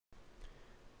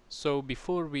So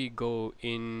before we go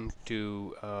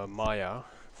into Maya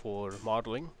for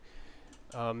modeling,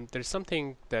 there's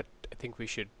something that I think we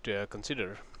should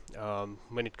consider.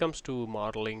 When it comes to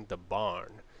modeling the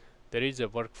barn, there is a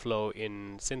workflow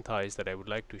in SynthEyes that I would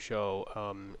like to show.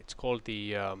 It's called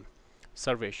the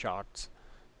survey shots.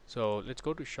 So let's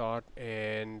go to shot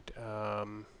and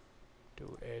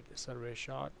to add a survey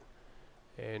shot,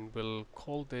 and we'll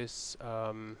call this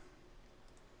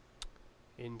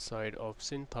inside of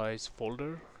SynthEyes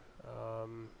folder.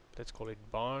 Let's call it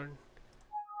barn.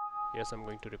 Yes, I'm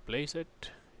going to replace it,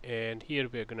 and here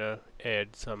we're gonna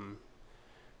add some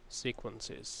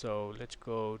sequences. So let's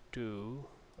go to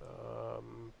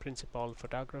principal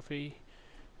photography,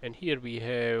 and here we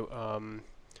have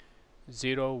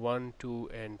 0, 1, 2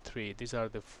 and 3. These are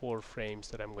the 4 frames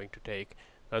that I'm going to take.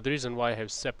 Now the reason why I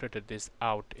have separated this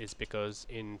out is because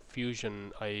in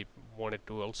Fusion I wanted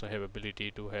to also have ability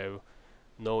to have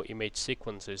no image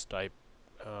sequences type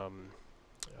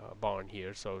barn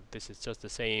here. So this is just the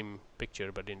same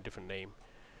picture but in different name.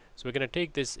 So we're going to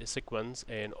take this sequence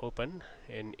and open,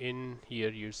 and in here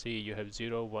you see you have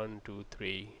 0, 1, 2,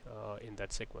 3 in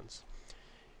that sequence.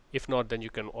 If not, then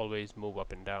you can always move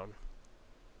up and down.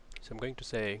 So I'm going to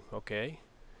say OK.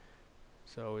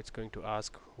 So it's going to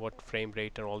ask what frame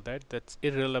rate and all that. That's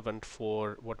irrelevant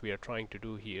for what we are trying to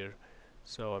do here,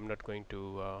 so I'm not going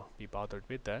to be bothered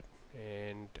with that.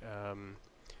 And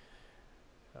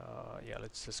yeah,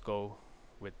 let's just go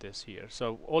with this here.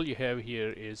 So all you have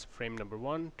here is frame number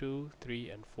 1, 2, 3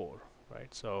 and 4,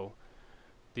 right? So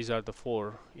these are the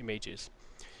 4 images.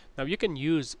 Now you can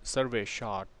use survey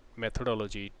shot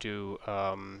methodology to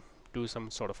do some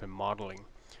sort of a modeling.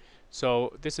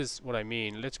 So this is what I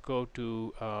mean. Let's go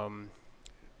to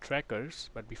trackers,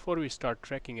 but before we start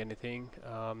tracking anything,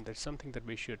 there's something that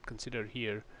we should consider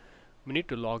here. We need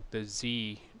to log the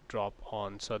Z drop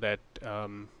on, so that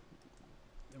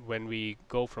when we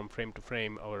go from frame to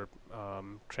frame, our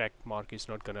track mark is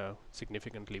not going to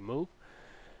significantly move.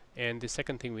 And the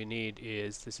second thing we need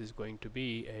is, this is going to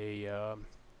be a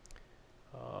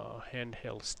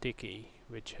handheld sticky,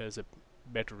 which has a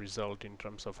better result in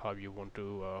terms of how you want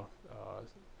to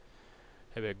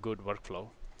have a good workflow.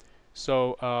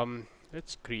 So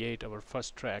let's create our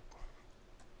first track.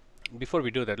 Before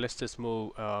we do that, let's just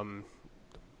move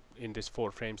in these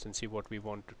 4 frames and see what we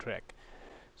want to track.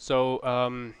 So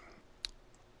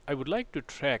I would like to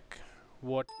track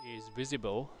what is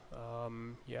visible.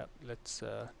 Yeah, let's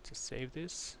just save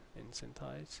this in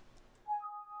SynthEyes.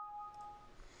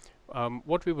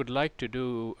 What we would like to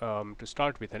do to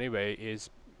start with anyway is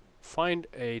find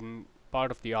a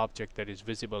part of the object that is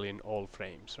visible in all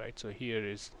frames, right? So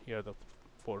here are the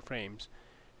 4 frames,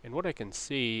 and what I can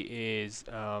see is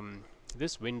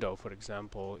this window, for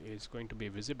example, is going to be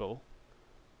visible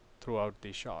throughout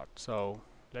the shot. So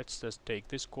let's just take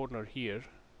this corner here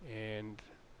and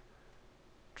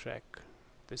track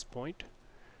this point.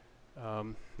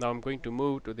 Now I'm going to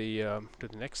move to the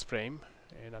next frame,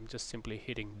 and I'm just simply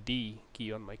hitting D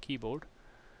key on my keyboard.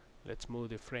 Let's move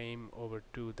the frame over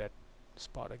to that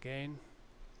spot again.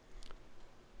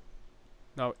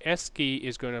 Now S key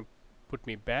is going to put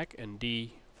me back and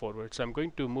D forward, so I'm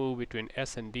going to move between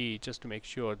S and D just to make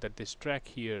sure that this track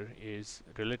here is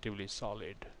relatively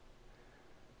solid,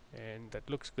 and that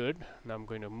looks good. Now I'm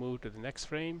going to move to the next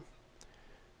frame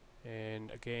and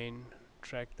again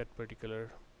track that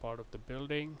particular part of the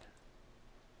building.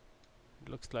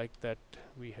 It looks like that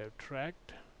we have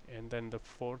tracked, and then the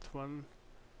 4th one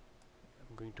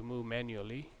I'm going to move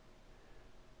manually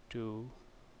to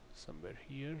somewhere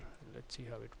here. Let's see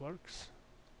how it works.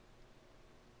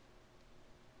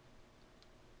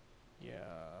 Yeah,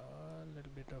 a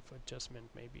little bit of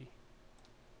adjustment maybe.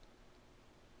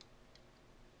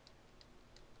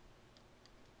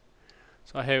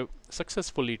 So I have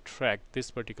successfully tracked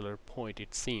this particular point,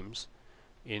 it seems,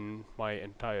 in my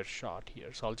entire shot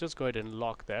here. So I'll just go ahead and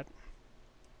lock that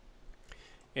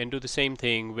and do the same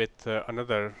thing with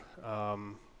another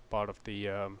part of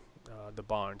the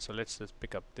barn. So let's just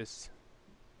pick up this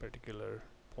particular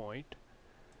point.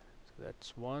 So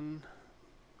that's 1.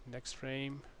 Next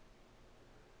frame.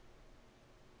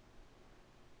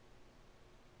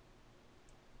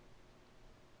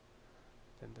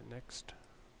 Then the next.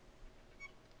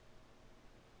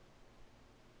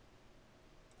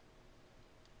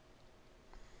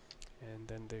 And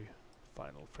then the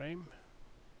final frame.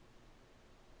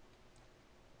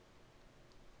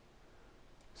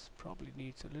 This probably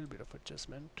needs a little bit of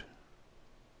adjustment.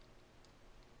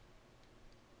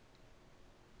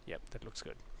 Yep, that looks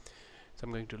good. So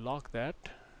I'm going to lock that.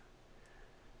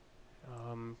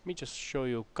 Let me just show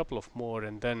you a couple of more,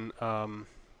 and then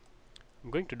I'm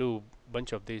going to do a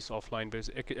bunch of these offline because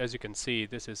as you can see,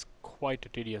 this is quite a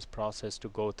tedious process to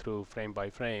go through frame by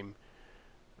frame.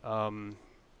 Um,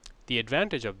 the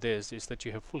advantage of this is that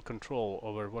you have full control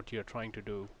over what you're trying to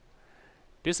do.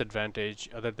 Disadvantage,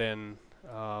 other than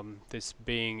this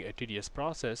being a tedious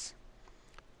process,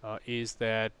 is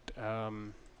that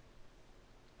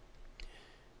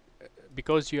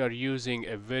because you are using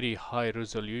a very high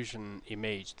resolution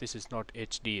image, this is not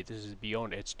HD, this is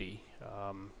beyond HD.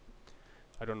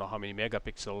 I don't know how many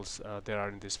megapixels there are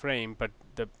in this frame, but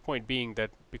the point being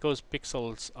that because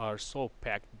pixels are so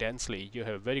packed densely, you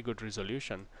have very good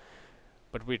resolution,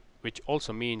 but which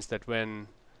also means that when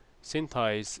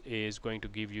SynthEyes is going to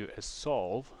give you a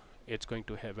solve, it's going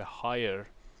to have a higher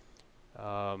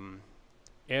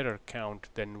error count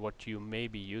than what you may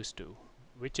be used to,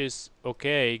 which is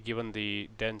okay given the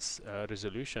dense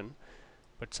resolution,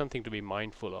 but something to be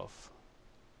mindful of.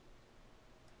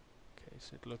 Okay,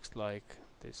 so it looks like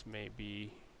this may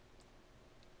be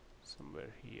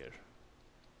somewhere here.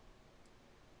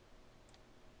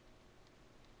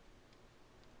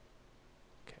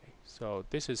 Okay, so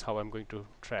this is how I'm going to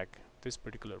track this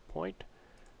particular point.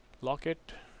 Lock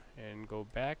it and go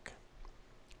back.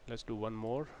 Let's do one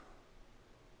more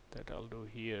that I'll do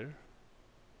here.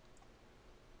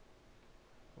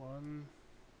 1,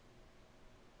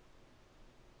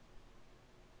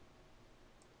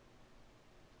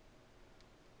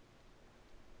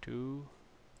 2,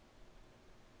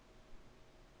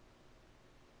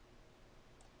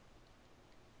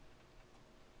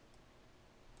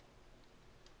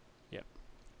 yep,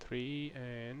 3,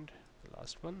 and the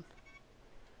last one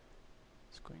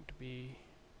is going to be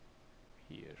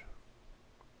here.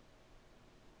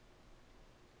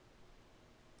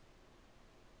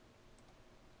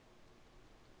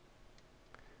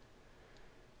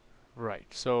 Right,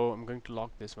 so I'm going to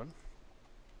lock this one.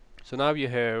 So now you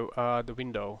have the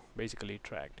window basically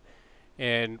tracked.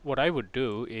 And what I would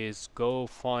do is go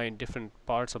find different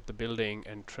parts of the building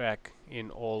and track in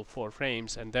all 4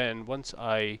 frames, and then once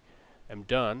I am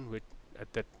done with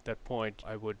at that point,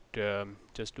 I would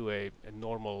just do a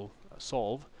normal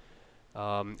solve,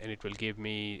 and it will give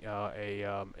me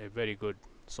a very good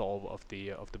solve of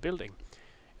the building.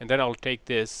 And then I'll take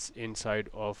this inside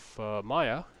of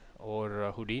Maya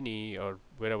or Houdini or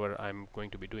wherever I'm going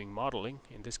to be doing modeling.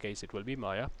 In this case, it will be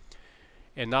Maya.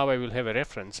 And now I will have a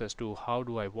reference as to how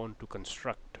do I want to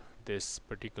construct this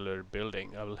particular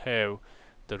building. I will have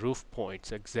the roof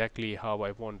points, exactly how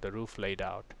I want the roof laid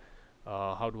out.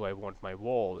 How do I want my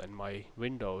wall and my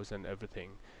windows and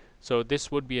everything. So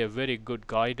this would be a very good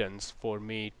guidance for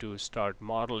me to start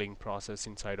modeling process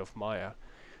inside of Maya.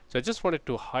 So I just wanted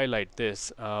to highlight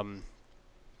this.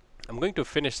 I'm going to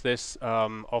finish this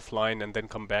offline and then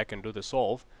come back and do the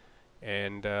solve,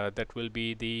 and that will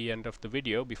be the end of the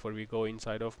video before we go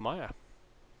inside of Maya.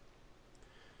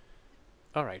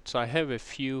 Alright, so I have a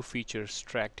few features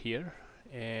tracked here,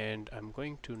 and I'm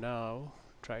going to now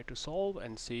try to solve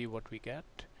and see what we get.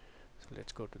 So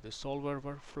let's go to the solver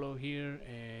workflow here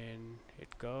and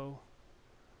hit go,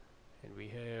 and we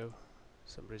have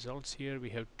some results here.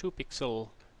 We have 2 pixel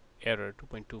error,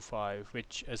 2.25,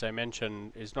 which, as I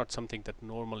mentioned, is not something that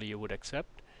normally you would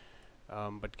accept,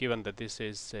 but given that this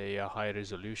is a high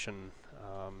resolution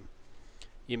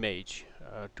image,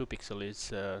 2 pixel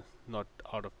is not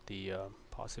out of the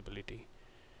possibility.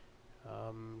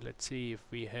 Let's see if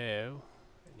we have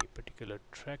any particular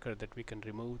tracker that we can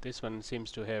remove. This one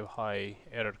seems to have high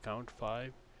error count,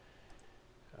 5,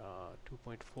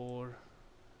 2.4,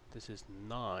 this is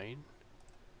 9,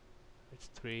 it's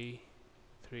 3,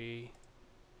 3,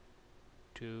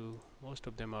 2, most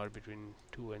of them are between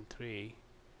 2 and 3,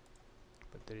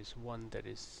 but there is one that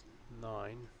is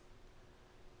 9.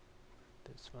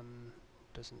 This one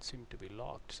doesn't seem to be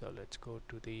locked, so let's go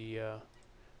to the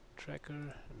tracker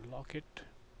and lock it,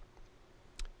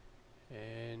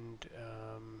 and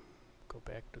go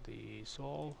back to the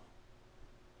solve,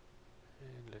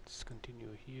 and let's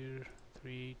continue here.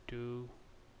 3, 2,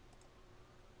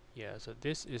 yeah, so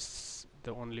this is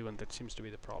the only one that seems to be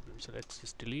the problem, so let's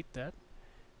just delete that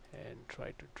and try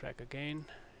to track again,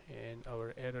 and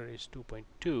our error is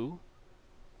 2.2,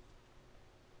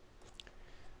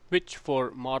 which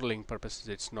for modeling purposes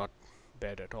it's not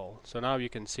bad at all. So now you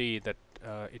can see that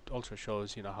it also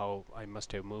shows, you know, how I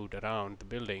must have moved around the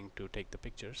building to take the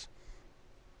pictures.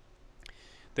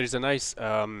 There is a nice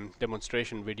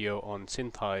demonstration video on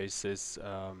SynthEyes'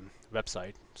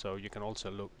 website, so you can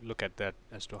also look at that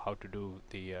as to how to do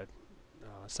the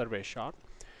survey shot.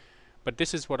 But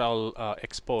this is what I'll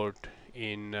export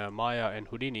in Maya and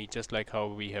Houdini, just like how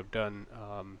we have done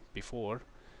before.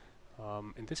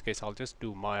 In this case, I'll just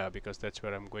do Maya because that's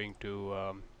where I'm going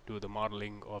to do the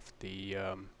modeling of the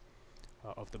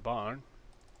barn.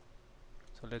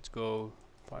 So let's go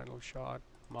final shot,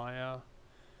 Maya,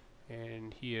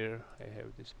 and here I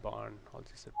have this barn. I'll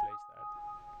just replace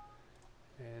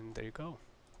that, and there you go.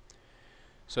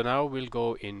 So now we'll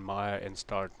go in Maya and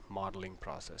start modeling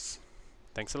process.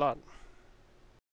 Thanks a lot.